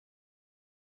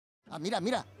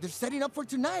Mira, they're setting up for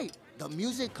tonight. The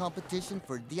music competition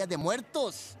for Dia de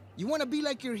Muertos. You want to be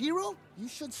like your hero? You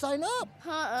should sign up.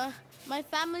 My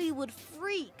family would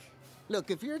freak.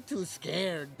 Look, if you're too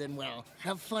scared, then, well,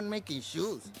 have fun making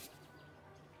shoes.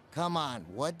 Come on,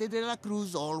 what did De La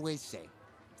Cruz always say?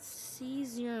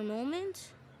 Seize your moment?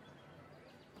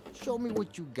 Show me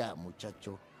what you got,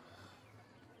 muchacho.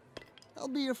 I'll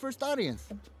be your first audience.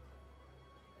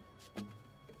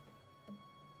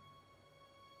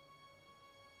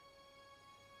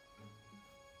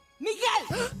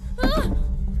 Miguel!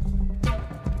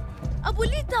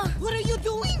 Abuelita! What are you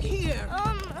doing here?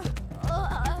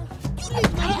 You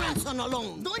leave my grandson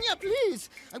alone. Doña, please.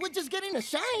 I was just getting a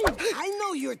shine. I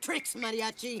know your tricks,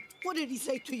 Mariachi. What did he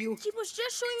say to you? He was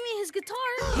just showing me his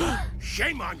guitar.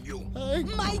 Shame on you.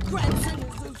 My grandson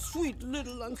is a sweet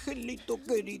little angelito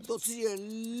querido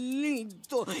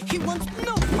cielito. He wants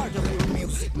no part of your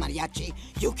music, Mariachi.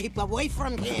 You keep away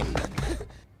from him.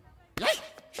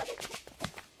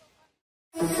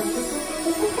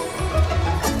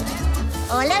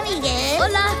 Hola, Miguel.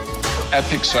 Hola. At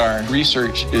Pixar,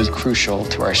 research is crucial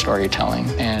to our storytelling.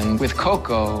 And with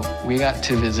COCO, we got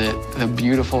to visit the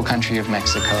beautiful country of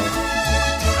Mexico.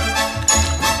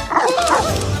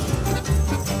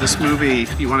 This movie,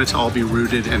 you want it to all be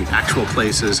rooted in actual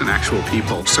places and actual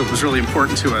people. So it was really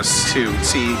important to us to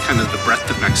see kind of the breadth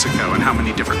of Mexico and how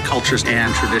many different cultures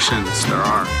and traditions there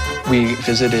are. We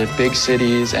visited big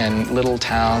cities and little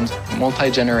towns,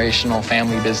 multi-generational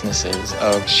family businesses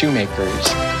of shoemakers.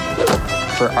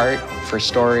 For art, for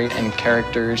story, and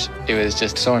characters, it was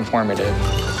just so informative.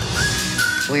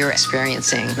 We were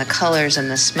experiencing the colors and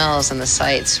the smells and the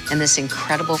sights and this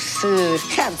incredible food.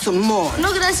 Have some more.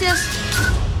 No, gracias.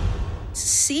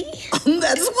 See?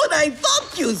 That's what I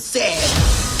thought you said.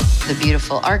 The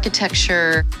beautiful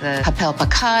architecture, the papel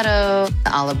picado, the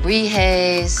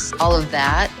alebrijes, all of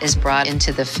that is brought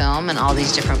into the film in all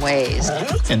these different ways.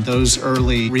 And those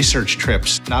early research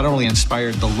trips not only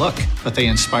inspired the look, but they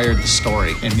inspired the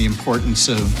story and the importance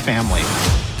of family.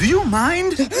 Do you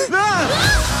mind?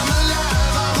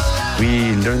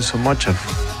 We learn so much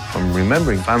from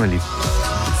remembering family,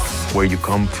 where you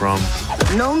come from,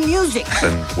 No music.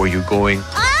 and where you're going.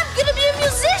 I'm gonna be a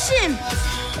musician!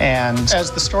 And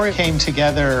as the story came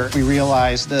together, we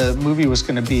realized the movie was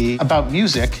going to be about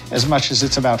music as much as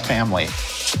it's about family.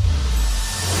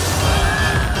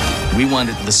 We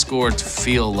wanted the score to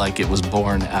feel like it was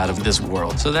born out of this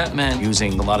world. So that meant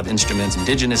using a lot of instruments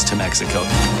indigenous to Mexico.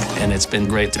 And it's been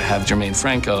great to have Jermaine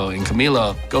Franco and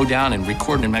Camilo go down and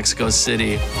record in Mexico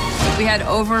City. We had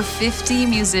over 50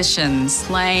 musicians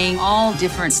playing all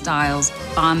different styles.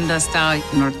 Banda style,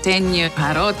 norteño,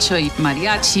 jarocho,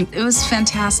 mariachi. It was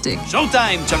fantastic.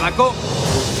 Showtime, chamaco!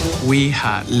 We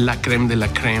had la creme de la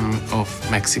creme of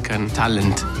Mexican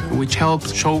talent, which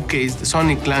helped showcase the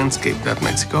sonic landscape that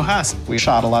Mexico has. We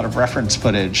shot a lot of reference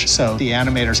footage, so the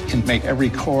animators can make every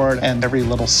chord and every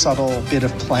little subtle bit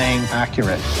of playing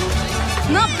accurate.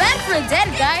 Not bad for a dead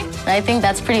guy. I think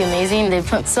that's pretty amazing. They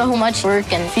put so much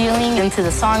work and feeling into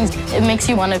the songs. It makes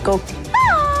you want to go.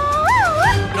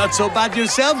 Not so bad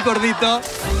yourself, gordito.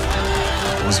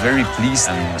 I was very pleased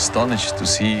and astonished to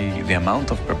see the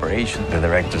amount of preparation the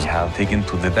directors have taken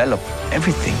to develop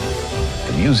everything.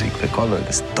 The music, the color,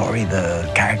 the story, the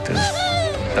characters.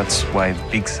 That's why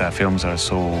Pixar films are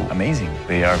so amazing.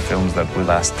 They are films that will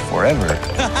last forever.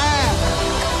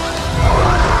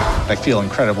 I feel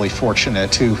incredibly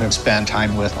fortunate to have spent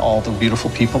time with all the beautiful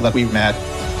people that we've met.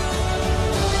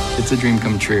 It's a dream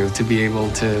come true to be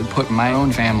able to put my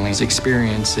own family's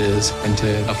experiences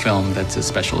into a film that's as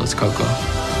special as COCO.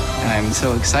 And I'm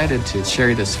so excited to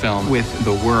share this film with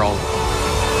the world.